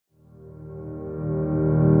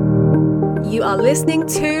you are listening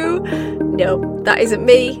to. No, that isn't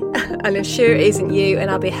me, and I'm sure it isn't you,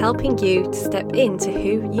 and I'll be helping you to step into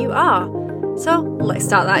who you are. So let's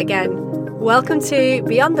start that again. Welcome to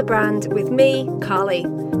Beyond the Brand with me, Carly.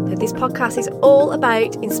 Now, this podcast is all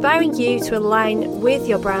about inspiring you to align with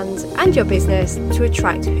your brand and your business to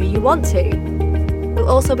attract who you want to. We'll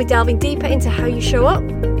also be delving deeper into how you show up,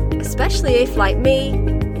 especially if, like me,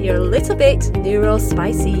 you're a little bit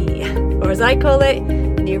neuro-spicy, or as I call it,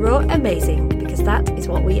 neuro-amazing, because that is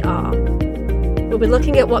what we are. We'll be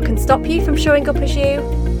looking at what can stop you from showing up as you,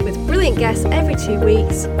 with brilliant guests every 2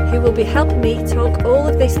 weeks who will be helping me talk all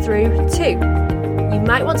of this through too. You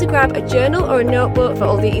might want to grab a journal or a notebook for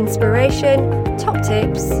all the inspiration, top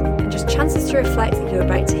tips, and just chances to reflect that you're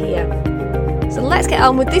about to hear. So let's get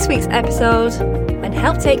on with this week's episode and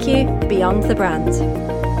help take you beyond the brand.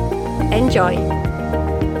 Enjoy.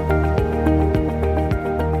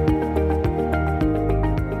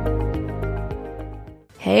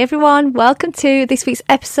 Hey everyone, welcome to this week's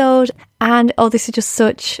episode. And this is just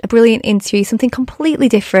such a brilliant interview, something completely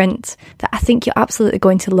different that I think you're absolutely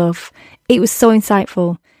going to love. It was so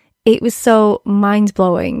insightful. It was so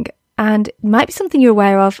mind-blowing, and it might be something you're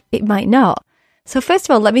aware of, it might not. So first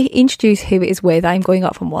of all, let me introduce who it is with. I'm going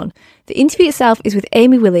off on one. The interview itself is with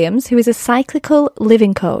Amy Williams, who is a cyclical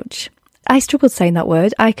living coach. I struggled saying that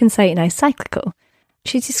word. I can say it now, cyclical.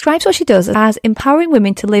 She describes what she does as empowering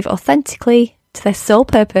women to live authentically to their sole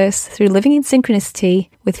purpose through living in synchronicity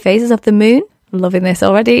with phases of the moon, loving this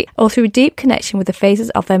already, or through deep connection with the phases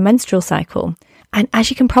of their menstrual cycle. And as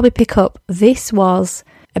you can probably pick up, this was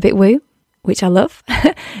a bit woo, which I love,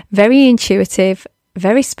 very intuitive,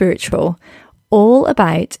 very spiritual, all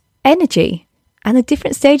about energy and the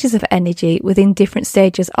different stages of energy within different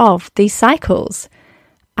stages of these cycles.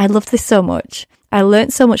 I loved this so much. I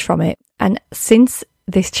learned so much from it. And since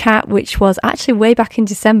this chat, which was actually way back in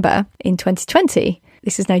December in 2020.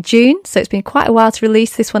 This is now June, so it's been quite a while to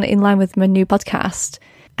release this one in line with my new podcast.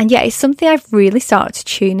 And yeah, it's something I've really started to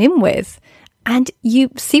tune in with. And you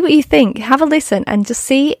see what you think, have a listen and just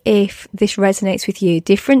see if this resonates with you.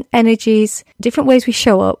 Different energies, different ways we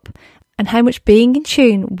show up, and how much being in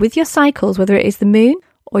tune with your cycles, whether it is the moon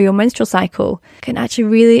or your menstrual cycle, can actually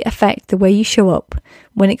really affect the way you show up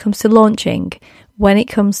when it comes to launching, when it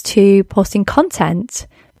comes to posting content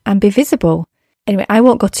and be visible. Anyway, I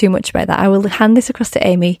won't go too much about that. I will hand this across to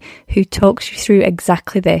Amy, who talks you through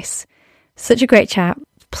exactly this. Such a great chat.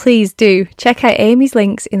 Please do check out Amy's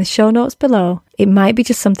links in the show notes below. It might be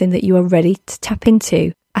just something that you are ready to tap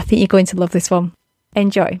into. I think you're going to love this one.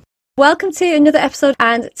 Enjoy. Welcome to another episode,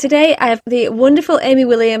 and today I have the wonderful Amy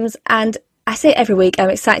Williams, and I say every week I'm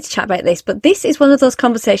excited to chat about this, but this is one of those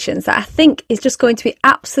conversations that I think is just going to be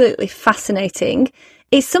absolutely fascinating.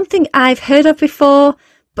 It's something I've heard of before,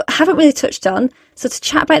 but haven't really touched on. So to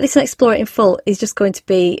chat about this and explore it in full is just going to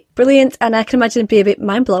be brilliant, and I can imagine it'd be a bit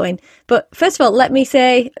mind-blowing. But first of all, let me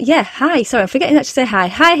say, hi. Sorry, I'm forgetting to say hi.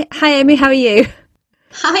 Hi, Amy, how are you?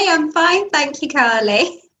 Hi, I'm fine. Thank you,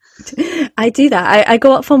 Carly. I do that. I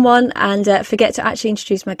go off on one and forget to actually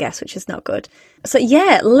introduce my guest, which is not good. So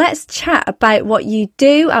yeah, let's chat about what you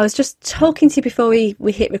do. I was just talking to you before we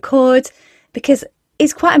hit record, because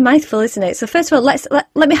it's quite a mouthful, isn't it? So first of all,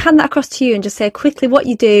 let me hand that across to you and just say quickly what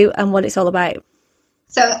you do and what it's all about.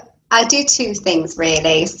 So I do two things,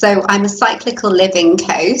 really. So I'm a cyclical living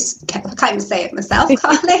coach. I can't even say it myself,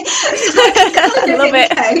 Carly. I love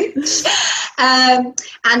it. Coach.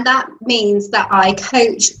 And that means that I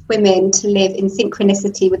coach women to live in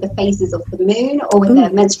synchronicity with the phases of the moon or with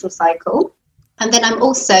their menstrual cycle. And then I'm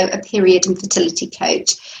also a period and fertility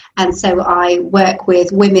coach. And so I work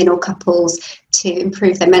with women or couples to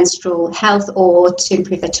improve their menstrual health or to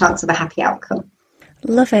improve their chance of a happy outcome.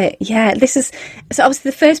 Love it. Yeah, this is so obviously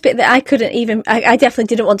the first bit that I couldn't even, I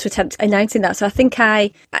definitely didn't want to attempt announcing that. So I think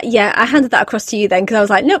I handed that across to you then, because I was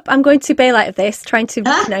like, nope, I'm going to bail out of this, trying to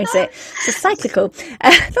pronounce it. So cyclical.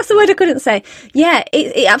 That's the word I couldn't say. Yeah,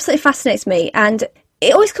 it absolutely fascinates me. And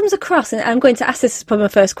it always comes across, and I'm going to ask this as probably my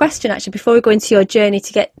first question, actually, before we go into your journey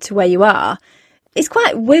to get to where you are. It's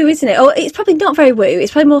quite woo, isn't it? Or it's probably not very woo.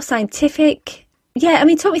 It's probably more scientific. Yeah, I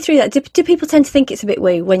mean, talk me through that. Do people tend to think it's a bit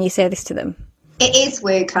woo when you say this to them? It is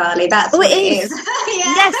woo, Carly. That's what it is.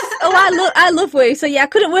 Yeah. Yes. Oh, I love woo. So yeah, I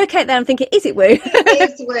couldn't work out there. I'm thinking, is it woo? It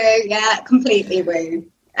is woo. Yeah, completely woo.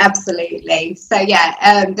 Absolutely. So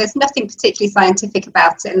yeah, there's nothing particularly scientific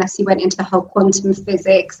about it unless you went into the whole quantum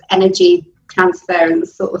physics, energy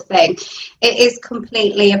transference sort of thing. It is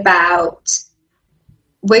completely about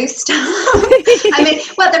woo stuff. I mean,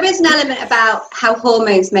 well, there is an element about how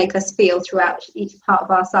hormones make us feel throughout each part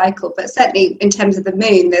of our cycle, but certainly in terms of the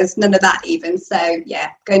moon, there's none of that even. So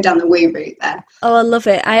yeah, going down the woo route there. Oh, I love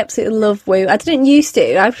it. I absolutely love woo. I didn't used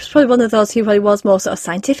to. I was probably one of those who probably was more sort of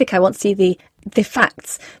scientific. I want to see the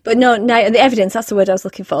facts, but no, the evidence, that's the word I was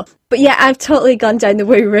looking for. But yeah, I've totally gone down the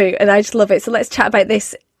woo route and I just love it. So let's chat about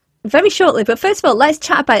this very shortly, but first of all, let's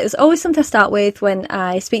chat about it. There's always something I start with when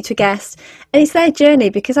I speak to a guest, and it's their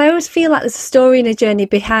journey, because I always feel like there's a story and a journey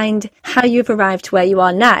behind how you've arrived to where you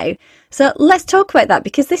are now. So let's talk about that,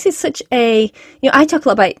 because this is such a, I talk a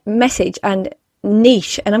lot about message and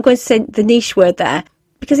niche, and I'm going to say the niche word there,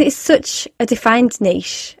 because it is such a defined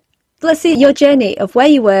niche. Let's see your journey of where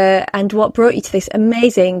you were and what brought you to this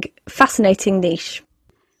amazing, fascinating niche.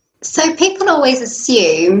 So people always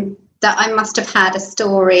assume that I must have had a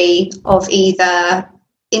story of either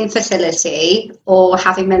infertility or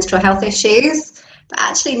having menstrual health issues, but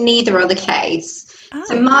actually neither are the case. Oh.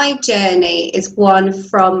 So my journey is one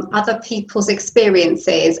from other people's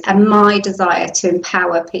experiences and my desire to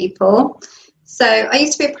empower people. So I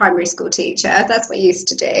used to be a primary school teacher. That's what I used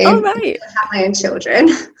to do. Oh, right. I have my own children.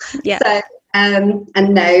 Yeah. So, and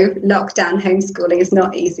no, lockdown homeschooling is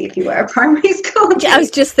not easy if you were a primary school teacher. Yeah, I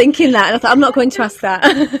was just thinking that, and I thought, I'm not going to ask that.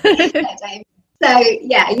 So,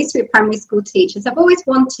 yeah, I used to be a primary school teacher. So I've always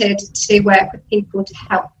wanted to work with people to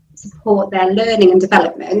help support their learning and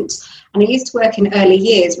development. And I used to work in early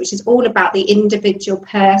years, which is all about the individual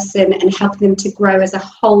person and helping them to grow as a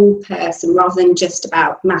whole person rather than just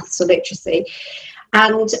about maths or literacy.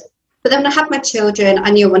 But then when I had my children, I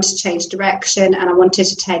knew I wanted to change direction and I wanted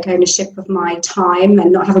to take ownership of my time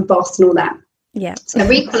and not have a boss and all that. Yeah. So I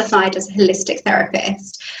requalified as a holistic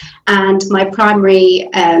therapist. And my primary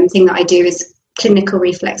thing that I do is clinical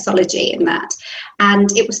reflexology in that. And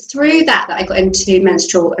it was through that I got into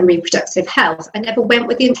menstrual and reproductive health. I never went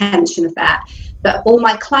with the intention of that, but all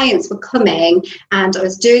my clients were coming and I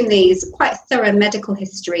was doing these quite thorough medical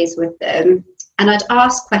histories with them. And I'd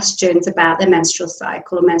ask questions about their menstrual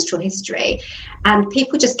cycle or menstrual history. And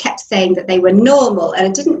people just kept saying that they were normal. And I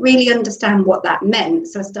didn't really understand what that meant.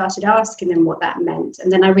 So I started asking them what that meant.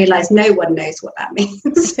 And then I realised no one knows what that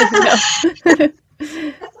means.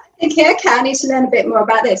 Okay, I need to learn a bit more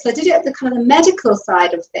about this. So I did it at the kind of the medical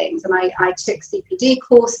side of things. And I took CPD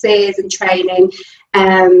courses and training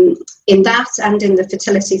in that and in the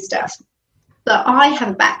fertility stuff. But I have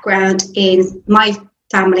a background in my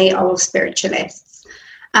family of spiritualists,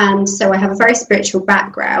 and so I have a very spiritual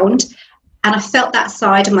background, and I felt that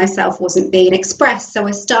side of myself wasn't being expressed, so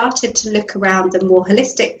I started to look around the more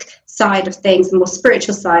holistic side of things, the more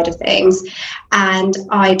spiritual side of things, and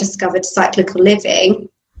I discovered cyclical living.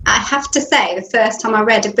 I have to say, the first time I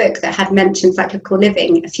read a book that had mentioned cyclical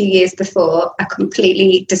living a few years before, I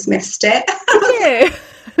completely dismissed it. Yeah.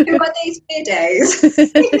 What these videos,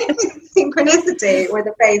 synchronicity with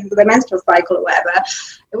the phases of the menstrual cycle or whatever,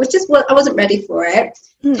 it was just, I wasn't ready for it.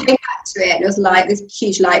 Came back to it and it was like this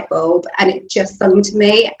huge light bulb, and it just sung to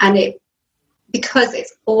me. And because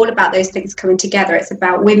it's all about those things coming together, it's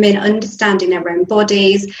about women understanding their own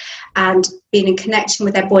bodies and being in connection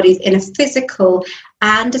with their bodies in a physical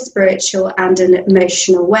and a spiritual and an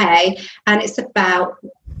emotional way. And it's about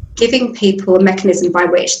giving people a mechanism by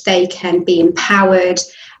which they can be empowered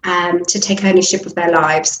to take ownership of their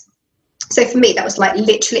lives. So for me, that was like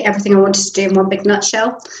literally everything I wanted to do in one big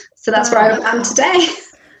nutshell. So that's where I am today.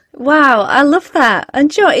 Wow, I love that.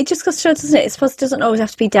 And sure, it just goes to show, doesn't it? I suppose it doesn't always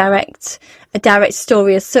have to be a direct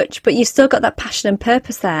story as such, but you've still got that passion and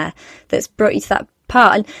purpose there that's brought you to that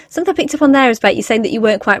part. And something I picked up on there is about you saying that you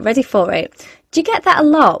weren't quite ready for it. Do you get that a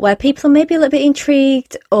lot, where people are maybe a little bit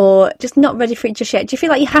intrigued or just not ready for it just yet? Do you feel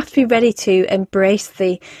like you have to be ready to embrace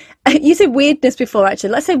the... You said weirdness before,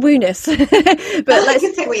 actually. Let's say woo-ness. But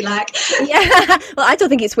let's say we like. Yeah. Well, I don't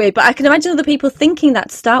think it's weird, but I can imagine other people thinking that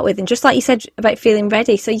to start with. And just like you said about feeling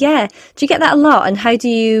ready. So, yeah. Do you get that a lot? And how do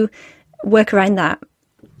you work around that?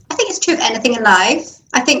 I think it's true of anything in life.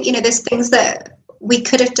 I think, there's things that we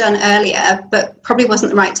could have done earlier, but probably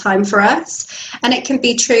wasn't the right time for us. And it can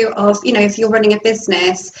be true of, if you're running a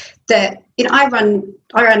business that, I run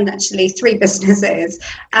actually 3 businesses,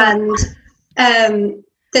 and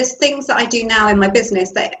there's things that I do now in my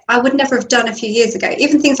business that I would never have done a few years ago.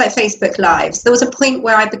 Even things like Facebook Lives. There was a point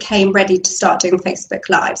where I became ready to start doing Facebook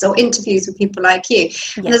Lives or interviews with people like you.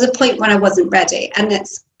 Yeah. And there's a point when I wasn't ready. And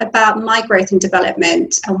it's about my growth and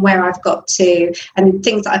development and where I've got to and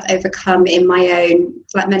things that I've overcome in my own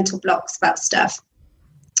like mental blocks about stuff.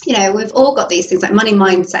 We've all got these things like money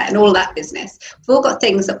mindset and all that business. We've all got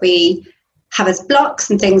things that we have as blocks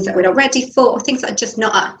and things that we're not ready for, or things that are just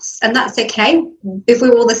not us. And that's okay. If we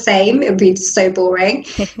were all the same, it would be so boring.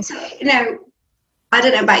 So, I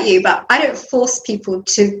don't know about you, but I don't force people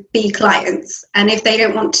to be clients. And if they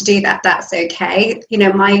don't want to do that, that's okay.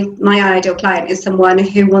 My ideal client is someone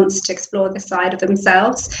who wants to explore the side of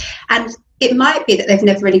themselves. And it might be that they've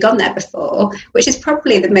never really gone there before, which is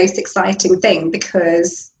probably the most exciting thing,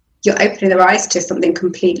 because you're opening their eyes to something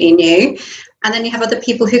completely new. And then you have other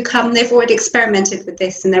people who come, they've already experimented with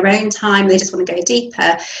this in their own time, they just want to go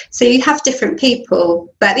deeper. So you have different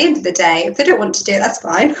people, but at the end of the day, if they don't want to do it, that's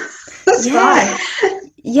fine. That's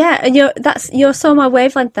fine. Yeah, and you're so on my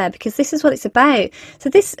wavelength there, because this is what it's about.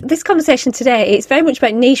 So this conversation today, it's very much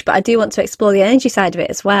about niche, but I do want to explore the energy side of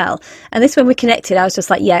it as well. And this, when we connected, I was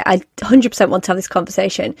just like, yeah, I 100% want to have this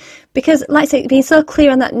conversation, because, like I say, being so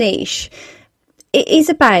clear on that niche, it is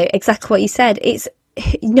about exactly what you said. It's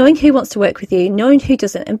knowing who wants to work with you, knowing who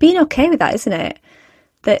doesn't, and being okay with that, isn't it?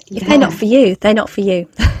 That if they're not for you, they're not for you.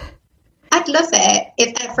 I'd love it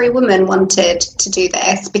if every woman wanted to do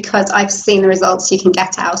this, because I've seen the results you can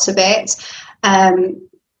get out of it.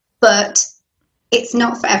 But it's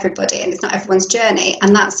not for everybody, and it's not everyone's journey,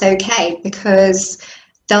 and that's okay, because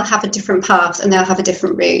they'll have a different path and they'll have a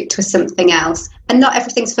different route to something else. And not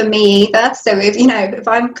everything's for me either. So if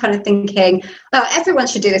I'm kind of thinking, well, everyone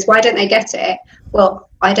should do this, why don't they get it? Well,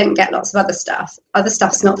 I don't get lots of other stuff. Other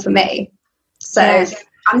stuff's not for me. So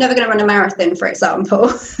I'm never going to run a marathon, for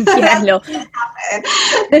example. Yeah, no.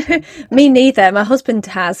 Me neither. My husband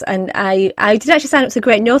has, and I did actually sign up to the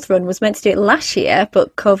Great North Run. Was meant to do it last year,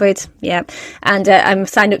 but COVID, and I'm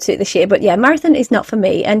signed up to it this year. But marathon is not for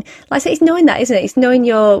me. And like I say, it's knowing that, isn't it? It's knowing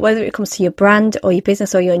whether it comes to your brand or your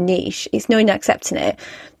business or your niche. It's knowing and accepting it.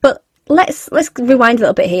 But let's rewind a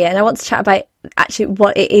little bit here, and I want to chat about actually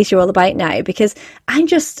what it is you're all about now, because I'm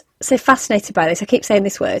just so fascinated by this. I keep saying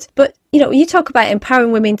this word, but you talk about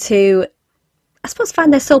empowering women to, I suppose,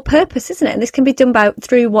 find their soul purpose, isn't it? And this can be done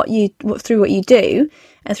through what you do,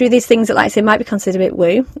 and through these things that, like I say, might be considered a bit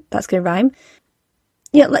woo. That's going to rhyme.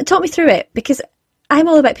 Talk me through it, because I'm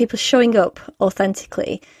all about people showing up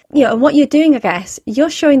authentically. And what you're doing, I guess,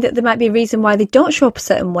 you're showing that there might be a reason why they don't show up a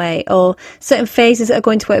certain way, or certain phases that are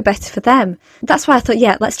going to work better for them. That's why I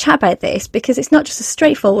thought, let's chat about this, because it's not just as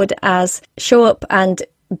straightforward as show up and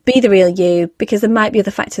be the real you, because there might be other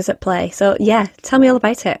factors at play. So tell me all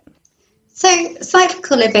about it. So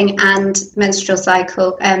cyclical living and menstrual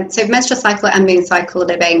cycle, so menstrual cycle and moon cycle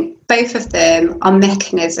living, both of them are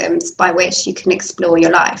mechanisms by which you can explore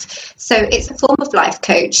your life. So it's a form of life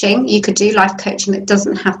coaching. You could do life coaching that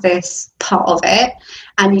doesn't have this part of it,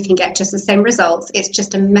 and you can get just the same results. It's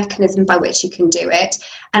just a mechanism by which you can do it.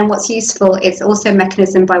 And what's useful is also a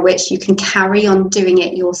mechanism by which you can carry on doing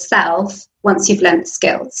it yourself once you've learned the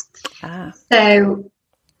skills. So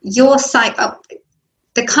your cycle,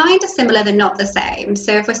 they're kind of similar, they're not the same.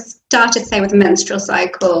 So if we started, say, with a menstrual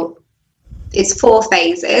cycle, it's 4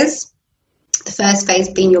 phases. The first phase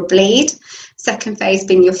being your bleed, second phase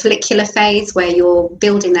being your follicular phase, where you're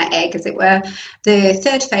building that egg, as it were. The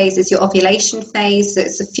third phase is your ovulation phase, so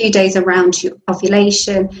it's a few days around your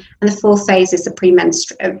ovulation. And the fourth phase is the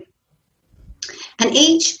premenstruum. And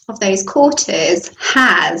each of those quarters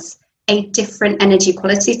has a different energy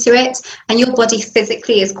quality to it, and your body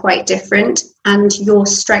physically is quite different, and your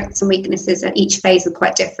strengths and weaknesses at each phase are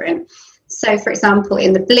quite different. So, for example,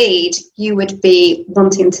 in the bleed, you would be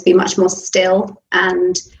wanting to be much more still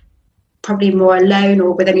and probably more alone,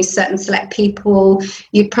 or with only certain select people.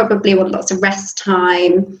 You'd probably want lots of rest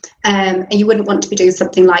time, and you wouldn't want to be doing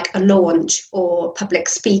something like a launch or public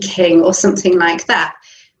speaking or something like that.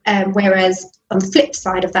 Whereas on the flip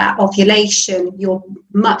side of that, ovulation, you're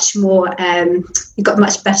much more, you've got a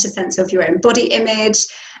much better sense of your own body image.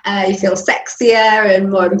 You feel sexier and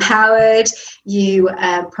more empowered. You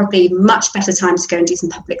probably much better time to go and do some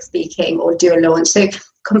public speaking or do a launch. So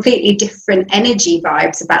completely different energy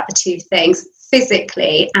vibes about the two things,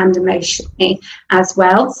 physically and emotionally as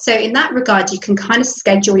well. So in that regard, you can kind of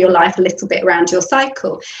schedule your life a little bit around your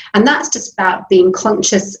cycle. And that's just about being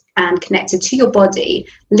conscious and connected to your body,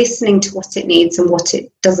 listening to what it needs and what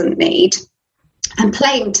it doesn't need, and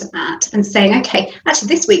playing to that and saying, okay, actually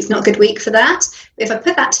this week's not a good week for that. But if I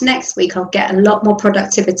put that to next week, I'll get a lot more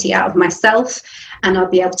productivity out of myself, and I'll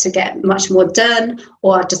be able to get much more done,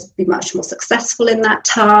 or I'll just be much more successful in that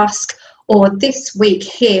task. Or this week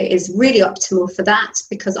here is really optimal for that,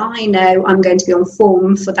 because I know I'm going to be on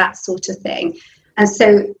form for that sort of thing. And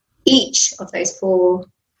so each of those 4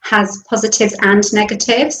 has positives and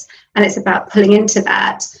negatives, and it's about pulling into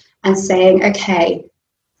that and saying, okay,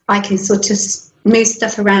 I can sort of move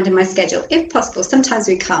stuff around in my schedule if possible. Sometimes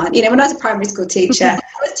we can't. You know, when I was a primary school teacher, I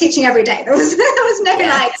was teaching every day. There was no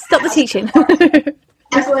like stop the teaching.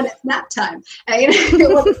 Everyone at nap time. You know,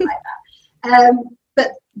 it wasn't like that.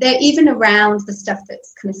 But they're even around the stuff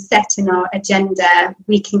that's kind of set in our agenda.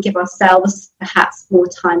 We can give ourselves perhaps more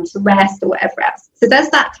time to rest or whatever else. So there's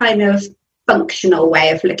that kind of functional way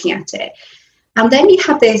of looking at it. And then you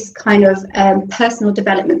have this kind of personal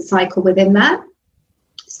development cycle within that.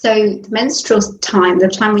 So the menstrual time, the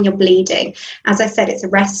time when you're bleeding, as I said, it's a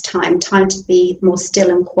rest time to be more still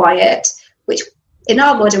and quiet, which in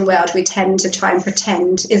our modern world, we tend to try and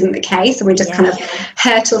pretend isn't the case. And we just kind of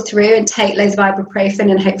hurtle through and take loads of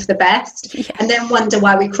ibuprofen and hope for the best. Yeah. And then wonder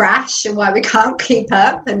why we crash and why we can't keep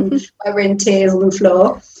up and why we're in tears on the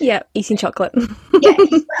floor. Yeah, eating chocolate. Yeah,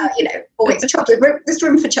 well, you know, always chocolate. There's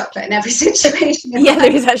room for chocolate in every situation. Yeah,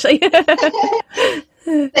 there is actually.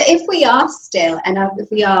 But if we are still and if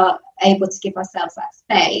we are able to give ourselves that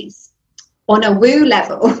space on a woo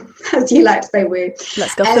level, as you like to say woo.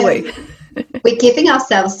 Let's go for the woo. We're giving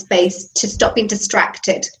ourselves space to stop being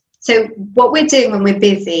distracted. So what we're doing when we're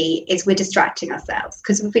busy is we're distracting ourselves,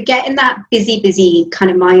 because if we get in that busy kind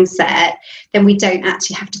of mindset, then we don't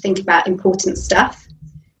actually have to think about important stuff.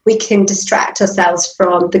 We can distract ourselves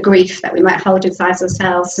from the grief that we might hold inside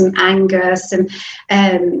ourselves, some anger, some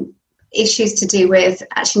issues to do with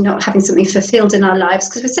actually not having something fulfilled in our lives,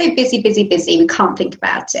 because we're so busy, we can't think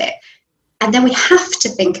about it. And then we have to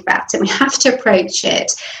think about it, we have to approach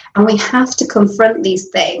it, and we have to confront these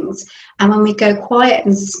things. And when we go quiet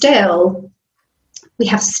and still, we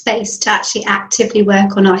have space to actually actively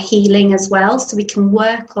work on our healing as well. So we can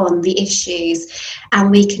work on the issues and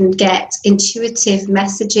we can get intuitive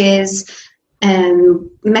messages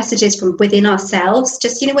from within ourselves.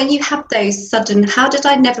 Just, you know, when you have those sudden, how did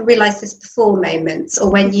I never realize this before moments,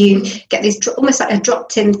 or when you get these almost like a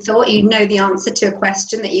dropped in thought, you know the answer to a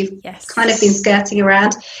question that you've kind of been skirting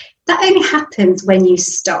around. That only happens when you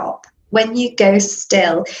stop, when you go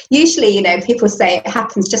still. Usually, you know, people say it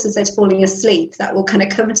happens just as they're falling asleep, that will kind of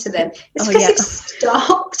come to them. It's because you've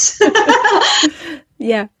stopped.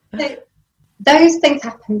 Yeah. So, those things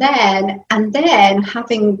happen then, and then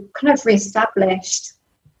having kind of reestablished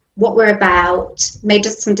what we're about, made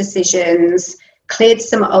us some decisions, cleared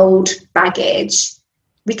some old baggage,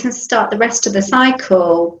 we can start the rest of the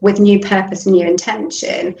cycle with new purpose and new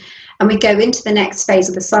intention. And we go into the next phase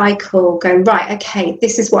of the cycle going, right, okay,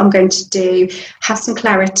 this is what I'm going to do, have some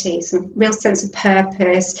clarity, some real sense of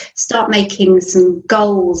purpose, start making some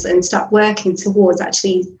goals and start working towards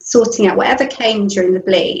actually sorting out whatever came during the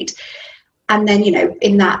bleed. And then, you know,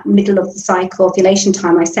 in that middle of the cycle, ovulation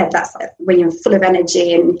time, I said that's like when you're full of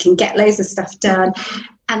energy and can get loads of stuff done.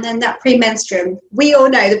 And then that premenstruum, we all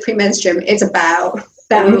know the premenstruum is about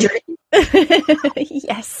boundary.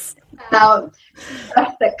 Yes. About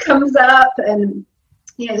stuff that comes up and,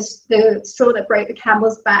 you know, the straw that broke the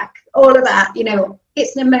camel's back, all of that, you know,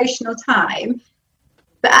 it's an emotional time.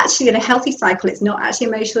 But actually in a healthy cycle, it's not actually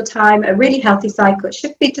emotional time. A really healthy cycle, it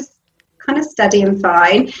should be just kind of steady and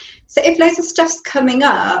fine. So if loads of stuff's coming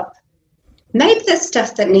up, maybe there's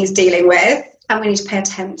stuff that needs dealing with and we need to pay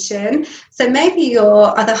attention. So maybe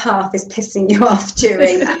your other half is pissing you off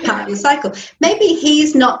during that part of your cycle. Maybe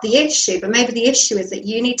he's not the issue, but maybe the issue is that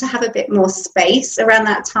you need to have a bit more space around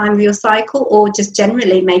that time of your cycle, or just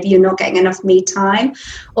generally maybe you're not getting enough me time,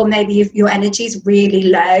 or maybe your energy is really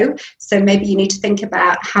low. So maybe you need to think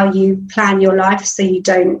about how you plan your life so you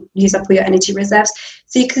don't use up all your energy reserves.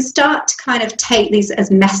 So you can start to kind of take these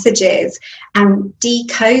as messages and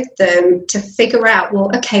decode them to figure out,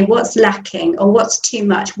 well, okay, what's lacking or what's too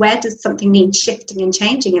much? Where does something need shifting and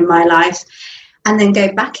changing in my life? And then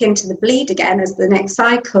go back into the bleed again as the next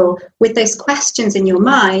cycle with those questions in your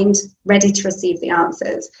mind ready to receive the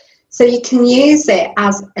answers. So you can use it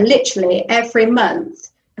as literally every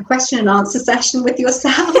month, a question and answer session with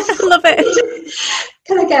yourself. I love it.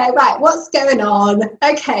 Can I go, right, what's going on?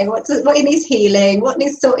 Okay, what needs healing? What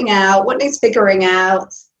needs sorting out? What needs figuring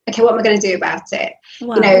out? Okay, what am I going to do about it?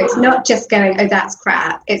 Wow. You know, it's not just going, oh, that's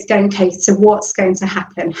crap. It's going, okay, so what's going to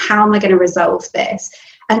happen? How am I going to resolve this?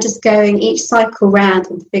 And just going each cycle round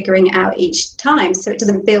and figuring it out each time, so it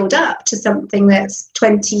doesn't build up to something that's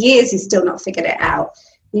 20 years you've still not figured it out.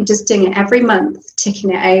 You're just doing it every month, ticking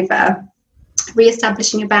it over,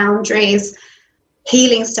 re-establishing your boundaries,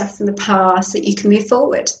 healing stuff from the past so that you can move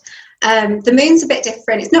forward. The moon's a bit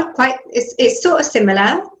different. It's not quite, it's sort of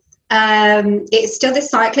similar. It's still this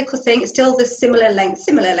cyclical thing. It's still the similar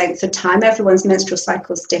length of time. Everyone's menstrual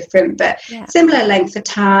cycle is different, but similar length of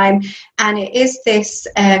time. And it is this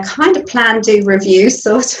kind of plan, do, review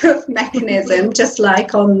sort of mechanism, just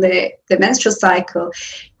like on the menstrual cycle.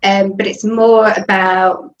 But it's more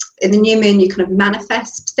about, in the new moon, you kind of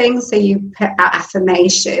manifest things. So you put out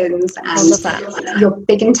affirmations and your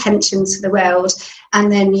big intentions for the world,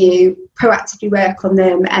 and then you proactively work on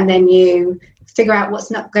them, and then you figure out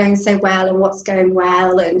what's not going so well and what's going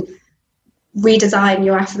well, and redesign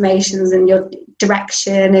your affirmations and your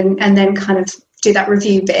direction, and then kind of do that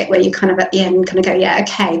review bit where you kind of at the end kind of go, yeah,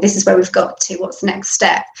 okay, this is where we've got to, what's the next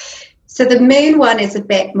step? So the moon one is a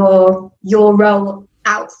bit more your role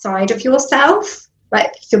outside of yourself,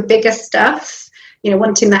 like your bigger stuff,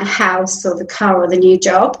 wanting that house or the car or the new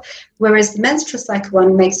job, whereas the menstrual cycle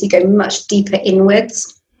one makes you go much deeper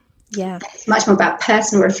inwards. Yeah, it's much more about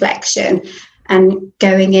personal reflection and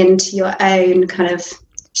going into your own kind of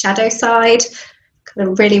shadow side, kind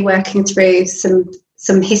of really working through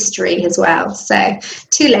some history as well. So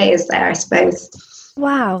 2 layers there, I suppose.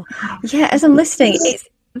 Wow. Yeah, as I'm listening,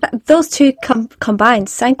 those two combined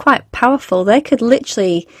sound quite powerful. They could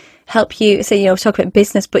literally help you, so, talk about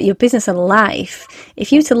business, but your business and life,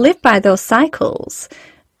 if you were to live by those cycles,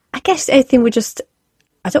 I guess everything would just,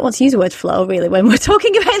 I don't want to use the word flow really when we're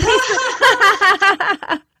talking about this.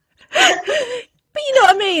 But you know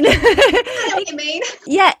what I mean. I know what you mean.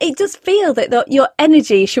 Yeah, it does feel that your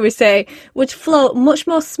energy, shall we say, would flow much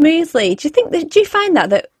more smoothly. Do you find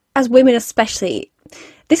that as women especially,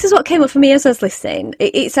 this is what came up for me as I was listening.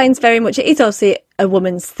 It sounds very much, it is obviously a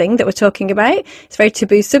woman's thing that we're talking about. It's a very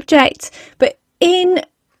taboo subject, but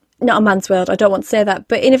not a man's world, I don't want to say that,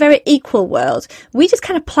 but in a very equal world, we just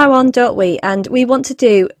kind of plough on, don't we? And we want to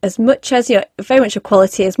do as much as, very much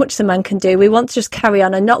equality, as much as a man can do. We want to just carry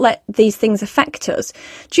on and not let these things affect us.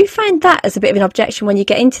 Do you find that as a bit of an objection when you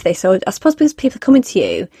get into this? Or I suppose because people are coming to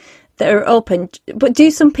you that are open, but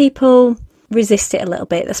do some people resist it a little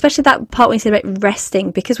bit, especially that part when you said about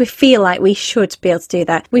resting, because we feel like we should be able to do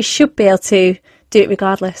that. We should be able to do it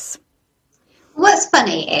regardless. What's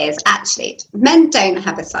funny is actually men don't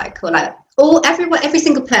have a cycle. Like every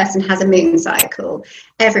single person has a moon cycle.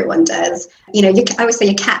 Everyone does. I always say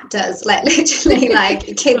your cat does. Like literally,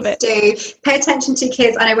 like kids do. Pay attention to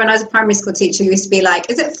kids. I know when I was a primary school teacher, you used to be like,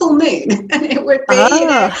 "Is it full moon?" And it would be,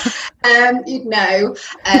 you'd know.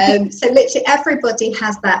 So literally, everybody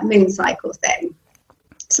has that moon cycle thing.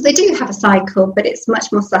 So they do have a cycle, but it's much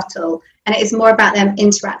more subtle, and it is more about them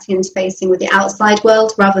interacting, interfacing with the outside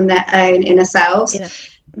world rather than their own inner selves. Yeah.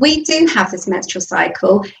 We do have this menstrual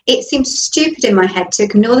cycle. It seems stupid in my head to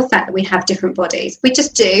ignore the fact that we have different bodies. We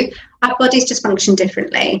just do. Our bodies just function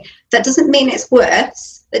differently. That doesn't mean it's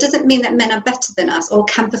worse. That doesn't mean that men are better than us or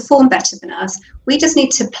can perform better than us. We just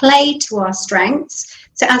need to play to our strengths.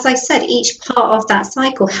 So as I said, each part of that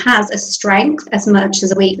cycle has a strength as much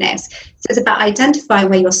as a weakness. So it's about identifying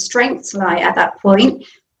where your strengths lie at that point.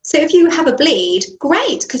 So if you have a bleed,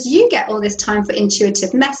 great, because you get all this time for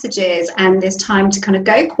intuitive messages and this time to kind of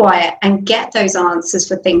go quiet and get those answers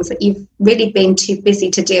for things that you've really been too busy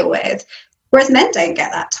to deal with. Whereas men don't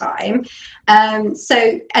get that time. And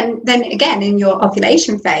then again, in your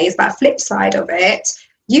ovulation phase, that flip side of it,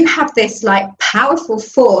 you have this like powerful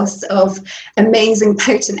force of amazing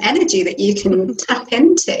potent energy that you can tap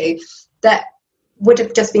into that would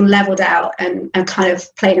have just been leveled out and kind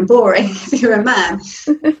of plain and boring if you're a man.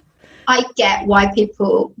 I get why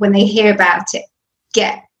people, when they hear about it,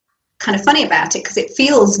 get kind of funny about it because it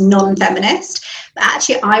feels non-feminist. But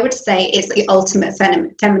actually, I would say it's the ultimate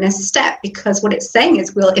feminist step, because what it's saying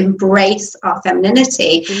is we'll embrace our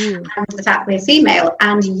femininity and the fact we're female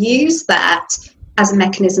and use that as a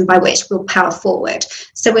mechanism by which we'll power forward.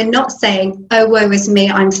 So we're not saying, oh, woe is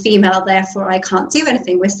me, I'm female, therefore I can't do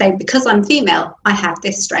anything. We're saying, because I'm female, I have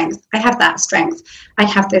this strength, I have that strength, I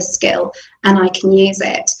have this skill, and I can use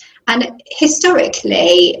it. And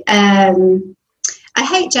historically, I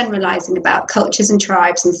hate generalizing about cultures and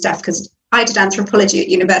tribes and stuff, because I did anthropology at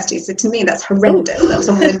university, so to me that's horrendous. That's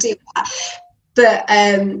not going to do that.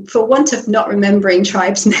 But for want of not remembering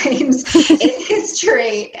tribes' names, in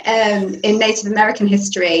history, in Native American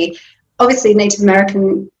history, obviously Native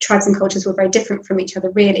American tribes and cultures were very different from each other,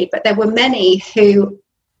 really, but there were many who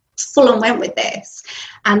full on went with this.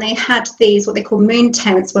 And they had these, what they call moon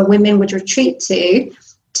tents, where women would retreat to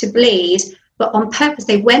bleed, but on purpose.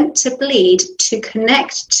 They went to bleed to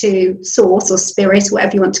connect to source or spirit,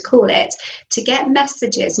 whatever you want to call it, to get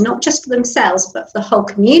messages, not just for themselves, but for the whole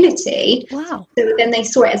community. Wow. So then they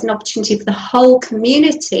saw it as an opportunity for the whole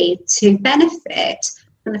community to benefit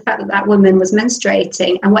and the fact that that woman was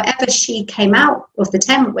menstruating, and whatever she came out of the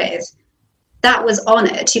tent with, that was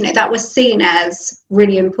honoured, you know, that was seen as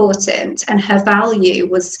really important, and her value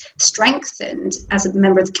was strengthened as a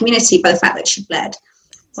member of the community by the fact that she bled.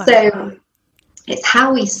 Wow. So it's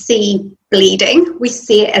how we see bleeding. We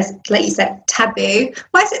see it as, like you said, taboo.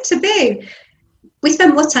 Why is it taboo? We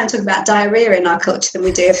spend more time talking about diarrhea in our culture than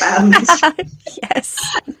we do about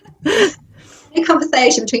yes. Any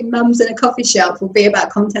conversation between mums in a coffee shop will be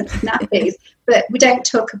about contents of nappies, but we don't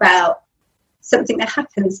talk about something that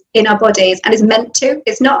happens in our bodies and is meant to.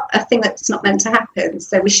 It's not a thing that's not meant to happen,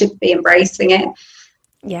 so we should be embracing it.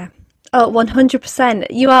 Yeah. Oh, 100%.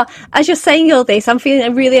 You are, as you're saying all this, I'm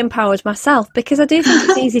feeling really empowered myself, because I do think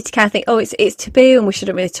it's easy to kind of think, oh, it's taboo and we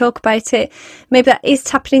shouldn't really talk about it. Maybe that is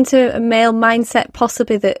tapping into a male mindset,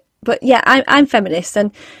 possibly, that, but yeah, I'm feminist,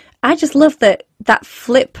 and I just love that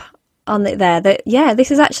flip on it there, that, yeah,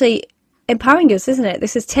 this is actually empowering us, isn't it?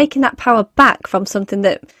 This is taking that power back from something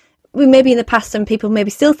that we maybe in the past, and people maybe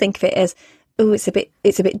still think of it as, oh, it's a bit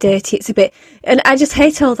dirty, it's a bit, and I just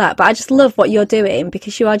hate all that, but I just love what you're doing,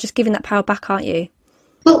 because you are just giving that power back, aren't you?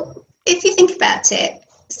 Well, if you think about it,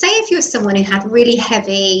 say if you're someone who had really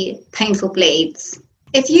heavy, painful bleeds,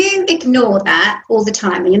 if you ignore that all the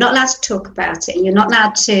time, and you're not allowed to talk about it, and you're not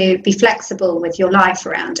allowed to be flexible with your life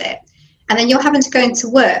around it, and then you're having to go into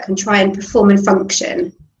work and try and perform and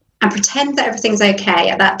function and pretend that everything's okay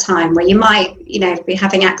at that time, where you might, you know, be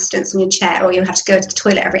having accidents on your chair, or you have to go to the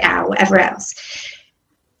toilet every hour, whatever else,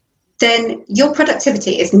 then your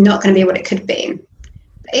productivity is not going to be what it could be.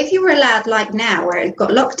 But if you were allowed, like now, where it's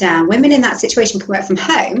got lockdown, women in that situation can work from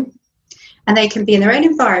home, and they can be in their own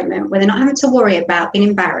environment where they're not having to worry about being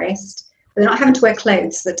embarrassed, they're not having to wear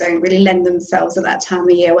clothes that don't really lend themselves at that time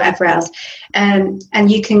of year, whatever else, and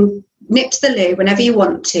you can nip to the loo whenever you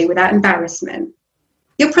want to without embarrassment.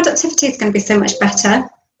 Your productivity is going to be so much better,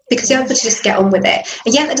 because you're able to just get on with it.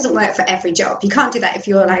 And yeah, that doesn't work for every job. You can't do that if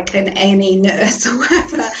you're like an A&E nurse or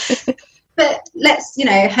whatever. But let's, you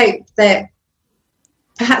know, hope that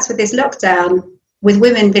perhaps with this lockdown, with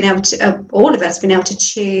women being able to, all of us being able to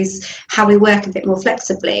choose how we work a bit more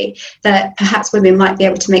flexibly, that perhaps women might be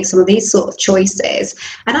able to make some of these sort of choices.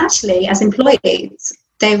 And actually, as employees,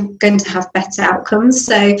 they're going to have better outcomes.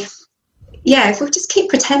 So yeah, if we just keep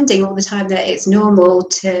pretending all the time that it's normal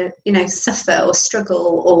to, you know, suffer or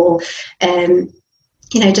struggle, or,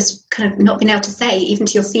 you know, just kind of not being able to say, even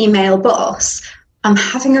to your female boss, I'm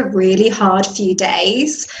having a really hard few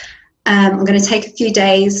days. I'm going to take a few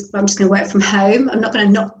days where I'm just going to work from home. I'm not going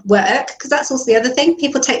to not work, because that's also the other thing.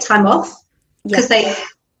 People take time off because they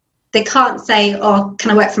can't say, oh, can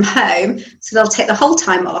I work from home? So they'll take the whole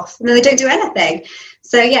time off, and then they don't do anything.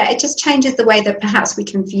 So yeah, it just changes the way that perhaps we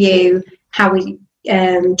can view how we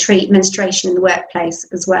treat menstruation in the workplace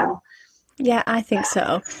as well. Yeah, I think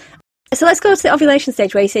so. So let's go to the ovulation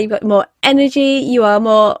stage, where you say you've got more energy, you are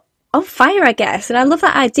more on fire, I guess. And I love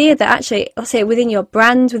that idea that actually, let's say within your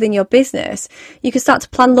brand, within your business, you can start to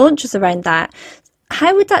plan launches around that.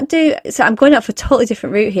 How would that do? So I'm going off a totally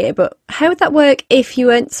different route here, but how would that work if you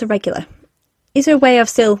weren't so regular? Is there a way of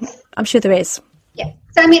still, I'm sure there is. Yeah.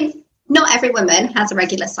 So, I mean, not every woman has a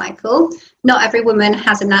regular cycle. Not every woman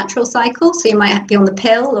has a natural cycle. So you might be on the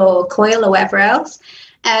pill or coil or whatever else.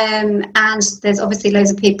 And there's obviously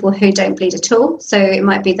loads of people who don't bleed at all. So it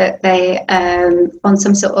might be that they on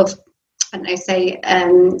some sort of, I don't know, say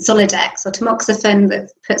Zoladex or tamoxifen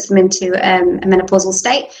that puts them into a menopausal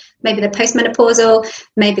state. Maybe they're postmenopausal,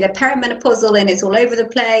 maybe they're perimenopausal and it's all over the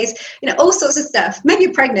place, you know, all sorts of stuff. Maybe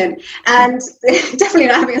you're pregnant and definitely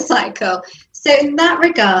not having a cycle. So in that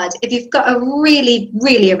regard, if you've got a really,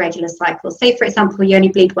 really irregular cycle, say, for example, you only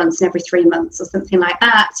bleed once in every 3 months or something like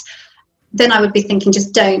that, then I would be thinking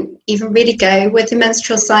just don't even really go with the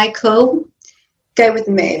menstrual cycle, go with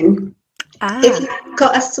the moon. If you've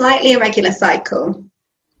got a slightly irregular cycle,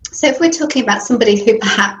 so if we're talking about somebody who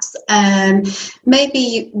perhaps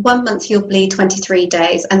maybe 1 month you'll bleed 23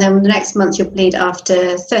 days and then the next month you'll bleed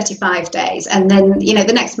after 35 days and then, you know,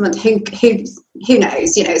 the next month, who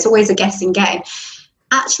knows, you know, it's always a guessing game.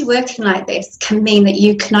 Actually working like this can mean that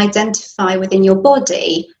you can identify within your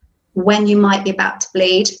body when you might be about to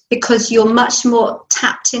bleed, because you're much more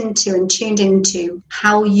tapped into and tuned into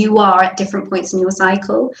how you are at different points in your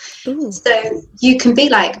cycle. Ooh. So you can be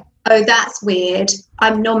like, oh, that's weird,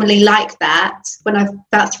 I'm normally like that when I've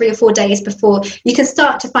about 3 or 4 days before. You can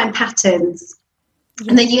start to find patterns.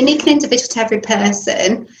 Yeah. And they're unique and individual to every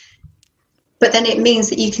person, but then it means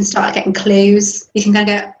that you can start getting clues. You can kind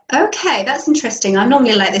of go, okay, that's interesting, I'm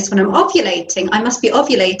normally like this when I'm ovulating, I must be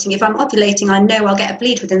ovulating. If I'm ovulating, I know I'll get a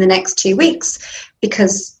bleed within the next 2 weeks,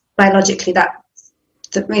 because biologically that's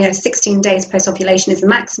 16 days post-ovulation is the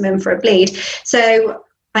maximum for a bleed. So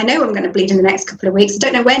I know I'm going to bleed in the next couple of weeks. I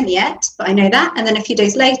don't know when yet, but I know that. And then a few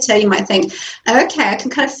days later, you might think, okay, I can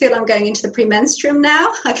kind of feel I'm going into the premenstruum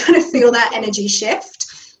now. I kind of feel that energy shift.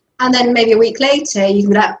 And then maybe a week later, you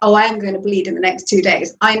can be like, oh, I am going to bleed in the next 2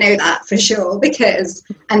 days. I know that for sure because,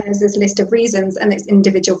 and there's this list of reasons and it's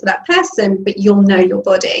individual for that person, but you'll know your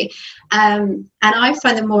body. And I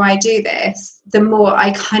find the more I do this, the more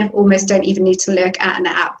I kind of almost don't even need to look at an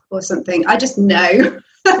app or something. I just know.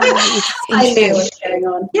 I know what's going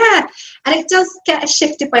on. Yeah. And it does get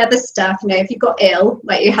shifted by other stuff. You know, if you got ill,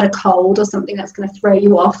 like you had a cold or something, that's going to throw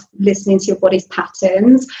you off listening to your body's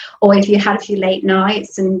patterns. Or if you had a few late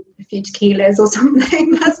nights and a few tequilas or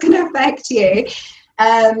something, that's going to affect you.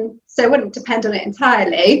 So it wouldn't depend on it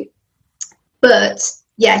entirely. But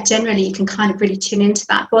yeah, generally you can kind of really tune into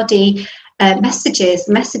that body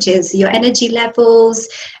messages, your energy levels,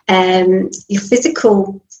 your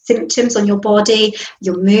physical symptoms on your body,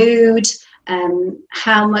 your mood,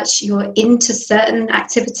 how much you're into certain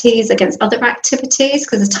activities against other activities,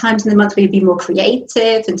 because there's times in the month where you'd be more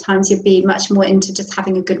creative and times you'd be much more into just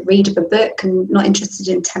having a good read of a book and not interested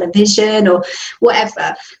in television or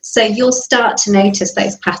whatever. So you'll start to notice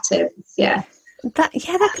those patterns. That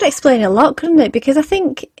could explain a lot, couldn't it? Because I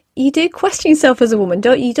think you do question yourself as a woman,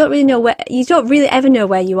 don't you? You don't really ever know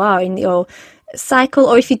where you are in your cycle,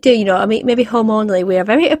 or if you do, you know, I mean, maybe hormonally we are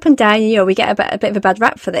very up and down, you know, we get a bit of a bad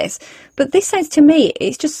rap for this, but this sounds to me,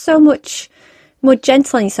 it's just so much more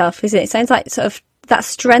gentle on yourself, isn't it? It sounds like sort of that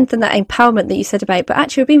strength and that empowerment that you said about, but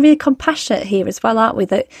actually we're being really compassionate here as well, aren't we?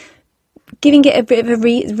 That giving it a bit of a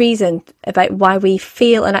reason about why we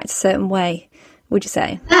feel and act a certain way, would you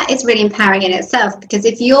say? That is really empowering in itself, because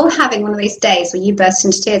if you're having one of these days where you burst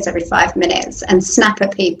into tears every 5 minutes and snap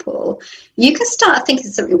at people, you can start thinking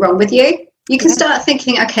there's something wrong with you. You can start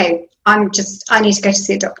thinking, okay, I need to go to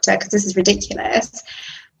see a doctor because this is ridiculous.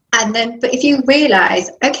 And then, but if you realise,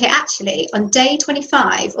 okay, actually, on day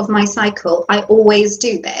 25 of my cycle, I always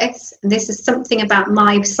do this, and this is something about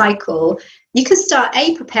my cycle, you can start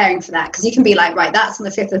preparing for that, because you can be like, right, that's on the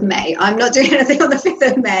 5th of May. I'm not doing anything on the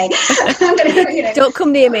 5th of May. I'm gonna, you know, don't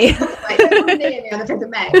come near me. Right, don't come near me on the 5th of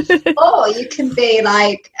May. Or you can be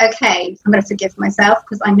like, okay, I'm going to forgive myself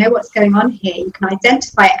because I know what's going on here. You can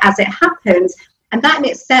identify it as it happens. And that in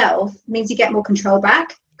itself means you get more control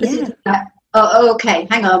back. Because you can be like, oh, okay,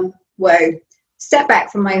 hang on, whoa. Step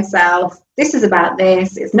back from myself. This is about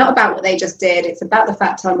this. It's not about what they just did. It's about the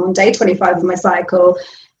fact I'm on day 25 of my cycle.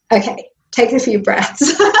 Okay. Take a few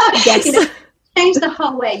breaths. Yes. You know, change the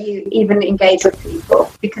whole way you even engage with people,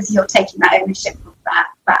 because you're taking that ownership of that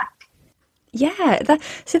back. Yeah.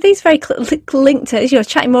 So these very linked to, you know,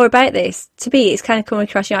 chatting more about this, to me, it's kind of coming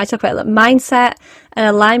across, you know, I talk about like mindset and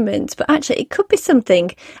alignment, but actually it could be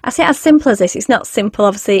something, I say as simple as this. It's not simple,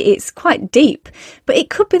 obviously, it's quite deep, but it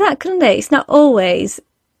could be that, couldn't it? It's not always,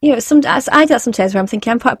 you know, sometimes I do that sometimes where I'm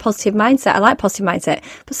thinking I'm quite a positive mindset. I like positive mindset,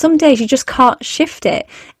 but some days you just can't shift it.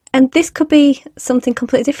 And this could be something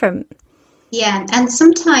completely different. Yeah, and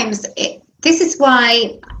sometimes this is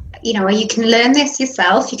why, you know, you can learn this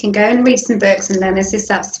yourself. You can go and read some books and learn this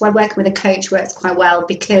yourself. That's why working with a coach works quite well,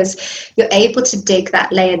 because you're able to dig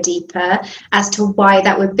that layer deeper as to why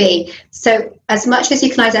that would be. So as much as you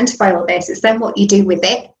can identify all this, it's then what you do with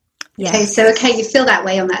it. Yes. Okay, you feel that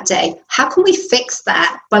way on that day. How can we fix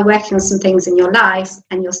that by working on some things in your life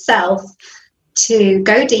and yourself to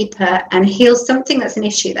go deeper and heal something that's an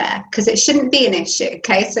issue there? Because it shouldn't be an issue.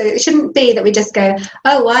 Okay, so it shouldn't be that we just go,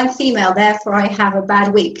 oh, well, I'm female, therefore I have a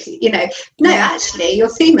bad week, you know. No, actually, you're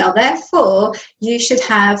female, therefore you should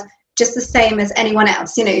have just the same as anyone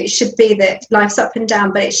else. You know, it should be that life's up and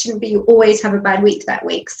down, but it shouldn't be you always have a bad week that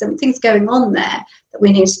week. Something's going on there that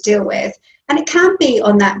we need to deal with. And it can be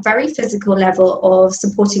on that very physical level of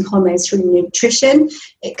supporting hormones through nutrition.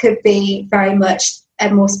 It could be very much a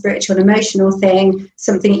more spiritual and emotional thing,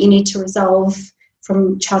 something that you need to resolve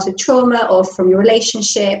from childhood trauma or from your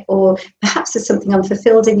relationship, or perhaps there's something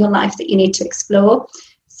unfulfilled in your life that you need to explore.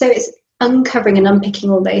 So it's uncovering and unpicking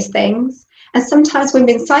all those things. And sometimes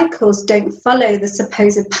women's cycles don't follow the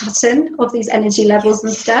supposed pattern of these energy levels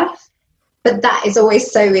and stuff. But that is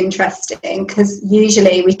always so interesting, because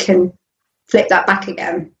usually we can flip that back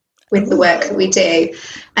again with the work that we do.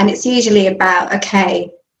 And it's usually about,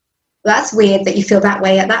 okay, that's weird that you feel that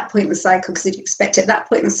way at that point in the cycle, because you'd expect it at that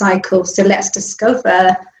point in the cycle. So let's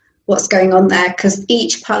discover what's going on there, because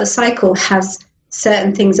each part of the cycle has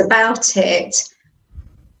certain things about it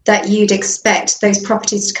that you'd expect those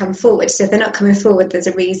properties to come forward. So if they're not coming forward, there's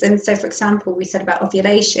a reason. So for example, we said about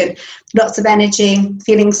ovulation, lots of energy,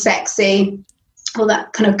 feeling sexy, all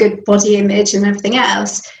that kind of good body image and everything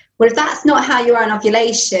else. Well, if that's not how you are in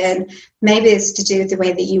ovulation, maybe it's to do with the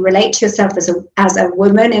way that you relate to yourself as a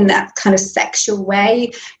woman in that kind of sexual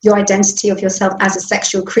way, your identity of yourself as a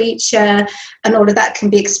sexual creature, and all of that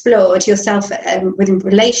can be explored yourself within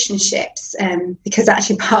relationships, because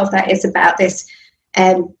actually part of that is about this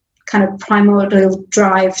kind of primordial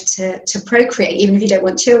drive to procreate, even if you don't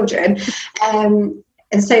want children.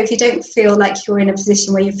 And so if you don't feel like you're in a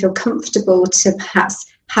position where you feel comfortable to perhaps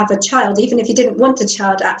have a child, even if you didn't want a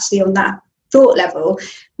child actually on that thought level,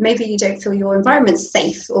 maybe you don't feel your environment's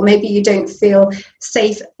safe, or maybe you don't feel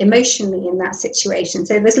safe emotionally in that situation.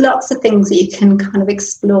 So there's lots of things that you can kind of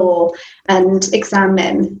explore and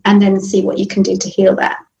examine, and then see what you can do to heal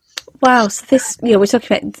that. Wow, so this, we're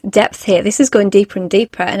talking about depth here. This is going deeper and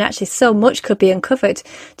deeper, and actually so much could be uncovered.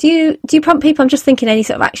 Do you prompt people? I'm just thinking any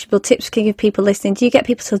sort of actionable tips you can give people listening. Do you get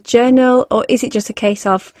people to journal, or is it just a case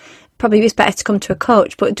of probably it's better to come to a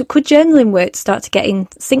coach? But could journaling work to start to get in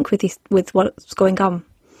sync with what's going on?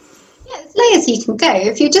 Yeah, there's layers you can go.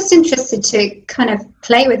 If you're just interested to kind of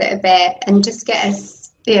play with it a bit and just get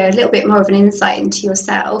a little bit more of an insight into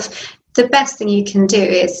yourself, the best thing you can do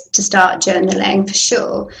is to start journaling, for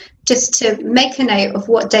sure. Just to make a note of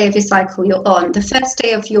what day of your cycle you're on. The first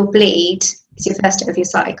day of your bleed is your first day of your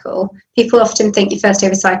cycle. People often think your first day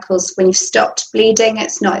of your cycle is when you've stopped bleeding.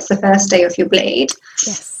 It's not. It's the first day of your bleed.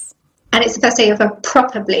 Yes. And it's the first day of a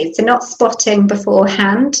proper bleed. So not spotting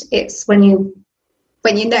beforehand. It's when you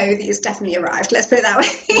know that it's definitely arrived. Let's put it that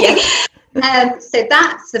way. Yeah. So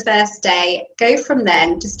that's the first day. Go from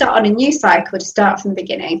then to start on a new cycle, to start from the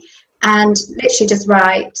beginning, and literally just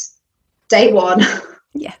write day one.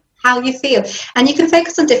 Yeah. How you feel. And you can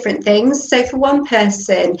focus on different things. So for one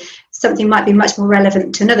person, something might be much more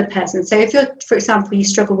relevant to another person. So if you're, for example, you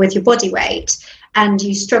struggle with your body weight, and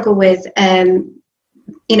you struggle with,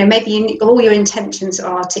 maybe all your intentions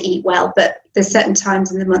are to eat well, but there's certain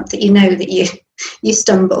times in the month that you know that you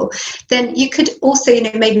stumble, then you could also,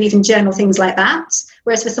 maybe even journal things like that.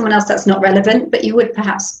 Whereas for someone else, that's not relevant, but you would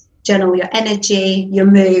perhaps journal your energy, your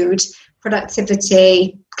mood,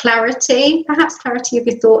 productivity, clarity of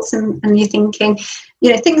your thoughts and your thinking,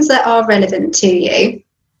 things that are relevant to you,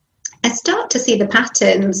 and start to see the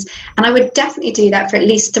patterns. And I would definitely do that for at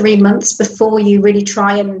least 3 months before you really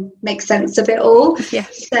try and make sense of it all. Yeah.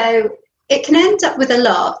 So it can end up with a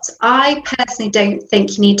lot. I personally don't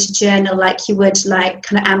think you need to journal like you would like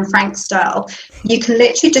kind of Anne Frank style. You can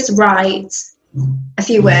literally just write a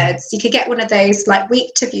few words. You could get one of those like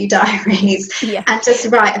week to view diaries, and just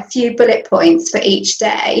write a few bullet points for each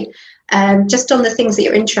day, just on the things that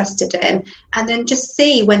you're interested in, and then just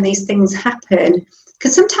see when these things happen.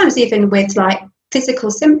 Because sometimes even with like physical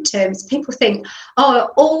symptoms, people think, oh, I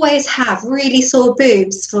always have really sore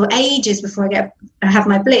boobs for ages before I have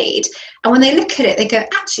my bleed, and when they look at it they go,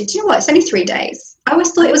 actually, do you know what, it's only 3 days. I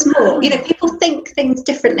always thought it was more. People think things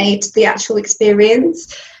differently to the actual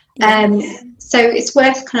experience. So it's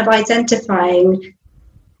worth kind of identifying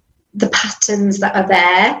the patterns that are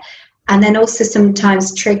there, and then also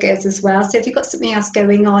sometimes triggers as well. So if you've got something else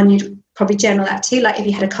going on, you'd probably journal that too, like if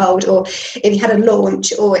you had a cold, or if you had a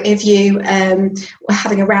launch, or if you were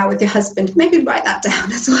having a row with your husband, maybe write that down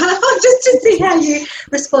as well, just to see how you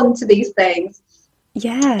respond to these things.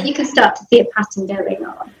 Yeah. And you can start to see a pattern going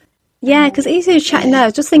on. Yeah, because as you were chatting there, I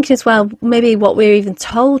was just thinking as well, maybe what we're even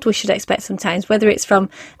told we should expect sometimes, whether it's from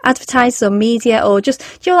advertisers or media, or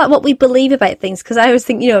just, like what we believe about things. Because I always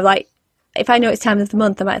think, like, if I know it's time of the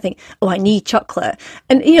month, I might think, oh, I need chocolate.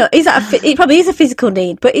 And, is that it probably is a physical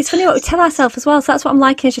need, but it's funny what we tell ourselves as well. So that's what I'm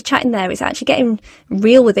liking as you're chatting there. It's actually getting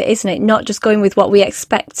real with it, isn't it? Not just going with what we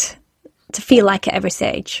expect to feel like at every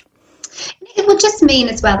stage. It will just mean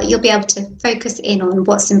as well that you'll be able to focus in on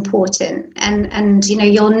what's important, and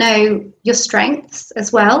you'll know your strengths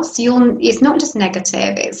as well. So it's not just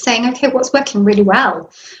negative, it's saying, okay, what's working really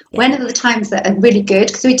well? Yeah. When are the times that are really good?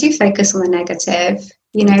 Because we do focus on the negative.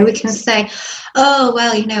 We can say, oh,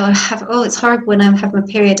 well, it's horrible when I'm having my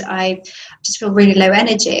period. I just feel really low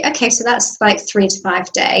energy. Okay, so that's like 3 to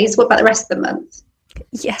 5 days. What about the rest of the month?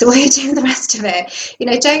 Yes. So what are you doing the rest of it?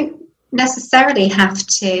 Don't necessarily have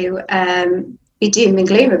to be doom and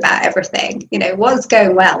gloom about everything. What's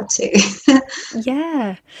going well too.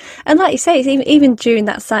 Yeah, and like you say, it's even during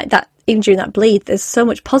that bleed, there's so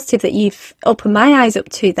much positive that you've opened my eyes up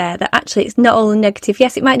to there, that actually it's not all negative.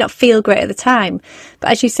 Yes, it might not feel great at the time,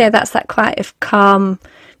 but as you say, that's that quite a calm,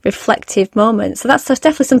 reflective moment. So that's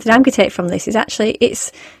definitely something I'm going to take from this, is actually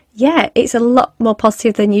it's a lot more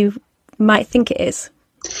positive than you might think it is.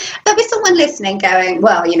 It's someone listening going,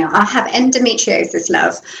 well, I have endometriosis,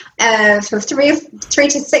 love. For 3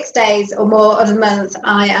 to 6 days or more of a month,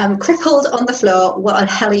 I am crippled on the floor. What the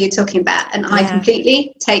hell are you talking about? And I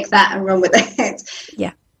completely take that and run with it.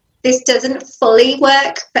 Yeah. This doesn't fully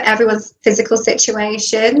work for everyone's physical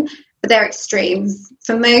situation, but they're extremes.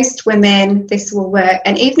 For most women, this will work.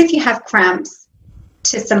 And even if you have cramps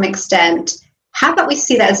to some extent, how about we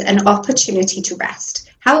see that as an opportunity to rest?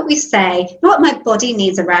 How about we say, what, my body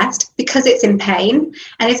needs a rest because it's in pain.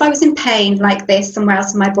 And if I was in pain like this somewhere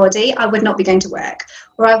else in my body, I would not be going to work,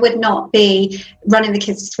 or I would not be running the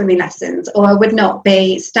kids to swimming lessons, or I would not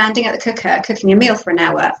be standing at the cooker cooking a meal for an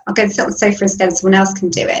hour. I'll go and sit on the sofa instead and someone else can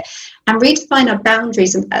do it. And redefine our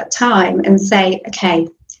boundaries at time and say, okay,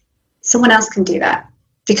 someone else can do that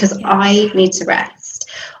because I need to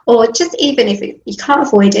rest. Or just even if you can't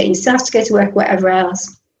avoid it, you still have to go to work, whatever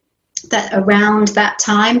else, that around that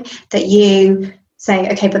time that you say,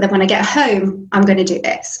 okay, but then when I get home, I'm going to do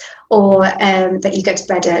this, or that you go to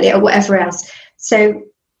bed early or whatever else. So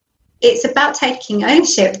it's about taking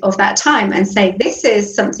ownership of that time and say, this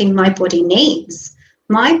is something my body needs.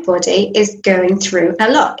 My body is going through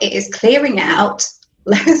a lot. It is clearing out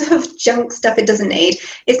loads of junk stuff it doesn't need.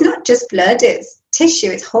 It's not just blood, it's tissue,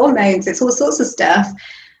 it's hormones, it's all sorts of stuff.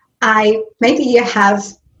 Maybe you have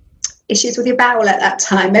issues with your bowel at that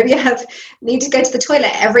time. Maybe you need to go to the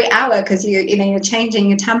toilet every hour because you're changing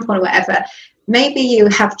your tampon or whatever. Maybe you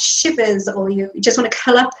have shivers, or you just want to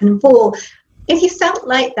curl up and ball. If you felt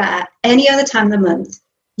like that any other time of the month,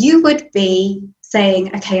 you would be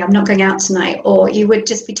saying, okay, I'm not going out tonight, or you would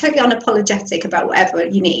just be totally unapologetic about whatever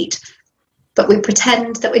you need. But we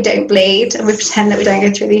pretend that we don't bleed, and we pretend that we don't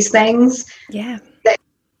go through these things. Yeah.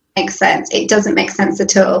 Makes sense. It doesn't make sense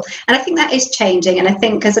at all. And I think that is changing. And I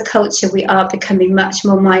think as a culture, we are becoming much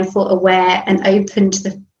more mindful, aware, and open to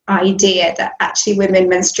the idea that actually women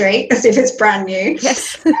menstruate as if it's brand new.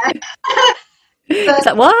 Yes. Is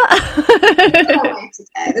that what?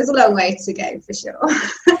 There's a long way to go for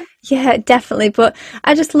sure. Yeah, definitely. But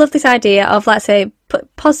I just love this idea of, let's say,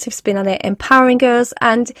 put positive spin on it, empowering us,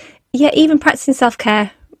 and even practicing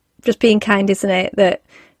self-care, just being kind, isn't it? That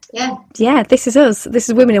this is us, this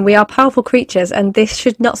is women, and we are powerful creatures, and this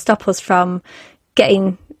should not stop us from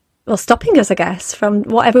stopping us, I guess, from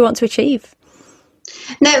whatever we want to achieve.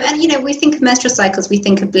 No, and we think of menstrual cycles, we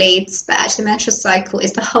think of bleeds, but actually the menstrual cycle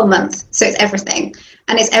is the whole month, so it's everything,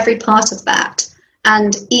 and it's every part of that,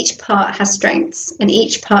 and each part has strengths, and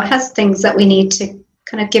each part has things that we need to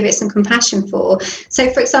kind of give it some compassion for.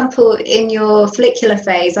 So, for example, in your follicular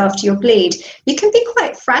phase after your bleed, you can be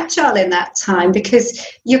quite fragile in that time because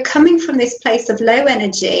you're coming from this place of low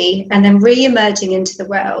energy and then re-emerging into the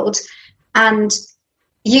world, and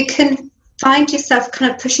you can find yourself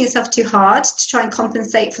kind of pushing yourself too hard to try and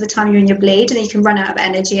compensate for the time you're in your bleed, and you can run out of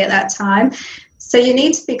energy at that time. So you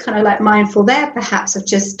need to be kind of like mindful there, perhaps, of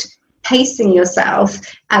just pacing yourself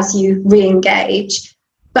as you re-engage.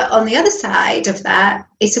 But on the other side of that,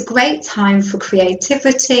 it's a great time for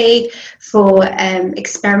creativity, for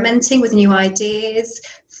experimenting with new ideas,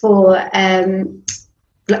 for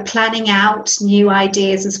planning out new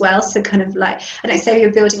ideas as well. So kind of like, I don't say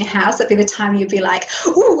you're building a house, that'd be the time you'd be like,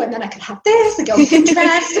 oh, and then I could have this and go on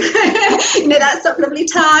Pinterest. That's a lovely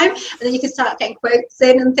time. And then you can start getting quotes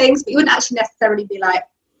in and things, but you wouldn't actually necessarily be like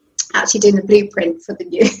actually doing the blueprint for the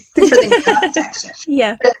new architecture.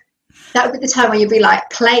 Yeah. But that would be the time when you'd be like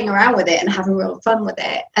playing around with it and having real fun with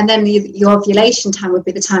it. And then your ovulation time would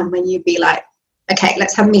be the time when you'd be like, okay,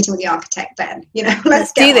 let's have a meeting with the architect then.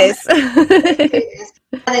 Let's do this.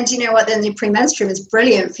 And then do you know what? Then your premenstrual is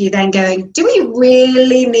brilliant for you then going, do we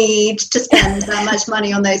really need to spend that much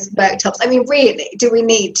money on those worktops? I mean, really, do we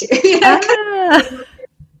need to?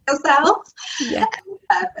 Yourself? Yeah.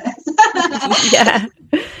 Yeah.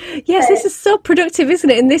 Yes, this is so productive, isn't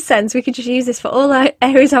it? In this sense, we could just use this for all our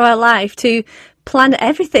areas of our life to plan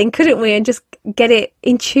everything, couldn't we? And just get it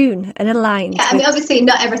in tune and aligned. Yeah, I mean, obviously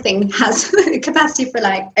not everything has the capacity for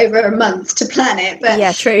like over a month to plan it. But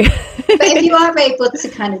yeah, true. But if you are able to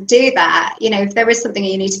kind of do that, if there is something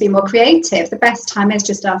you need to be more creative, the best time is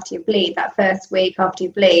just after you bleed, that first week after you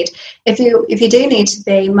bleed. If you do need to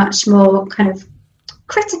be much more kind of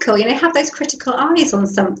critical, have those critical eyes on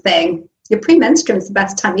something, your premenstrual is the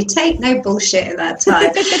best time. You take no bullshit at that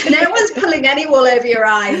time. No one's pulling any wool over your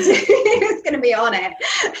eyes. Who's going to be on it?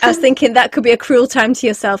 I was thinking that could be a cruel time to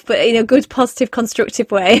yourself, but in a good, positive,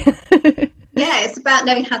 constructive way. Yeah, it's about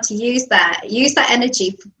knowing how to use that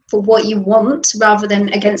energy for what you want rather than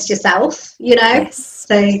against yourself, you know? Yes.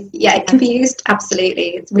 So yeah, it can be used,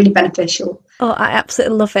 absolutely. It's really beneficial. Oh, I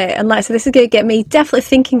absolutely love it. And like I said, this is going to get me definitely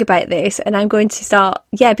thinking about this, and I'm going to start,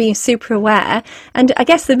 being super aware. And I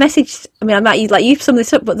guess the message, I mean, I might use, like, you've summed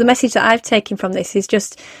this up, but the message that I've taken from this is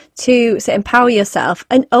just to empower yourself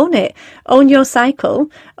and own it. Own your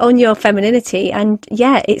cycle, own your femininity. And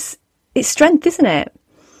yeah, it's strength, isn't it?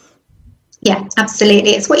 Yeah,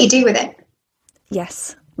 absolutely. It's what you do with it.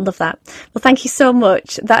 Yes. Love that. Well, thank you so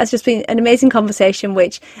much. That has just been an amazing conversation,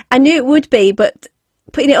 which I knew it would be, but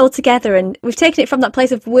putting it all together, and we've taken it from that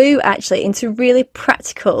place of woo actually into really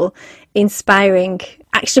practical, inspiring,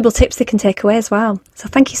 actionable tips they can take away as well. So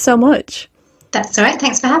thank you so much. That's all right.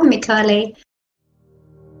 Thanks for having me, Carly.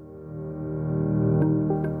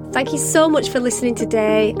 Thank you so much for listening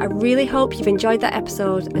today. I really hope you've enjoyed that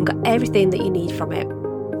episode and got everything that you need from it.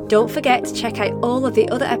 Don't forget to check out all of the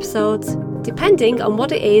other episodes, depending on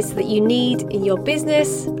what it is that you need in your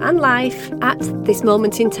business and life at this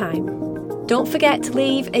moment in time. Don't forget to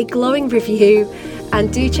leave a glowing review,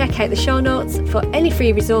 and do check out the show notes for any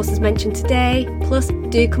free resources mentioned today. Plus,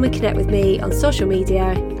 do come and connect with me on social media,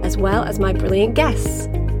 as well as my brilliant guests.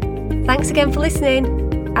 Thanks again for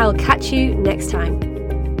listening. I'll catch you next time.